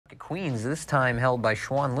Queens, this time held by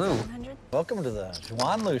Xuan Liu. Welcome to the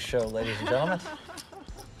Xuan Liu show, ladies and gentlemen.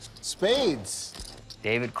 Spades.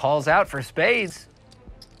 David calls out for spades.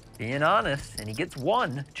 Being honest, and he gets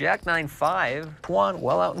one. Jack 9-5. Xuan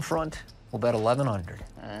well out in front. We'll bet 1100.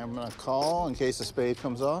 I'm gonna call in case a spade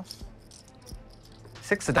comes off.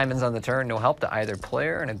 6 of diamonds on the turn, no help to either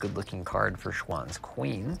player, and a good-looking card for Xuan's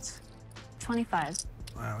queens. 25.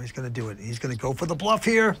 Wow, he's gonna do it. He's gonna go for the bluff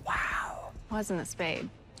here. Wow. Wasn't a spade.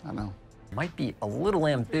 I know. Might be a little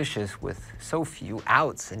ambitious with so few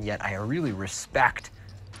outs, and yet I really respect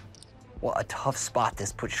what a tough spot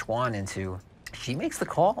this puts Xuan into. She makes the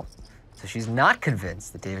call. So she's not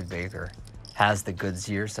convinced that David Baker has the goods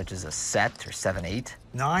here, such as a set or 7-8.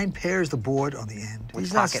 9 pairs the board on the end. With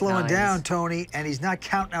He's not pocket slowing nines. down, Tony, and he's not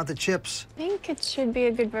counting out the chips. I think it should be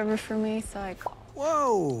a good river for me, so I call.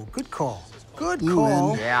 Whoa, good call. Good You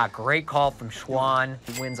call. win. Yeah, great call from Xuan.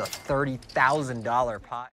 He wins a $30,000 pot.